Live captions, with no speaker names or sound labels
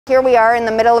Here we are in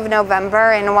the middle of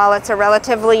November, and while it's a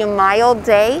relatively mild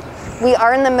day, we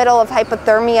are in the middle of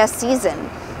hypothermia season,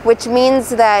 which means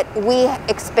that we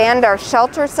expand our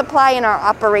shelter supply and our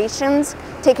operations,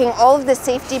 taking all of the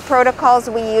safety protocols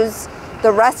we use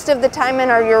the rest of the time in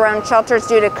our year-round shelters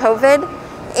due to COVID,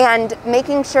 and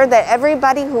making sure that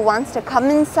everybody who wants to come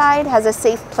inside has a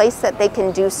safe place that they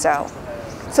can do so.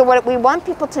 So what we want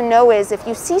people to know is, if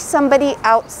you see somebody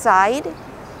outside,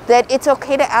 that it's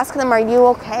okay to ask them, are you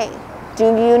okay? Do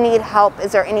you need help?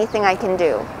 Is there anything I can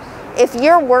do? If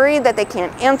you're worried that they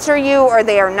can't answer you, or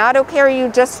they are not okay, or you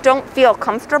just don't feel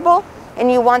comfortable,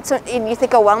 and you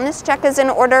think a wellness check is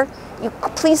in order,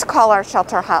 please call our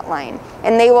shelter hotline,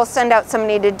 and they will send out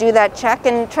somebody to do that check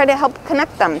and try to help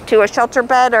connect them to a shelter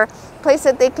bed or place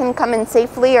that they can come in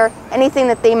safely, or anything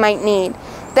that they might need.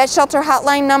 That shelter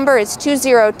hotline number is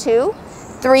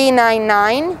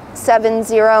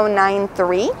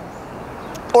 202-399-7093,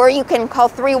 or you can call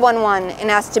 311 and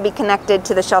ask to be connected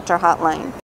to the shelter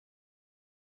hotline.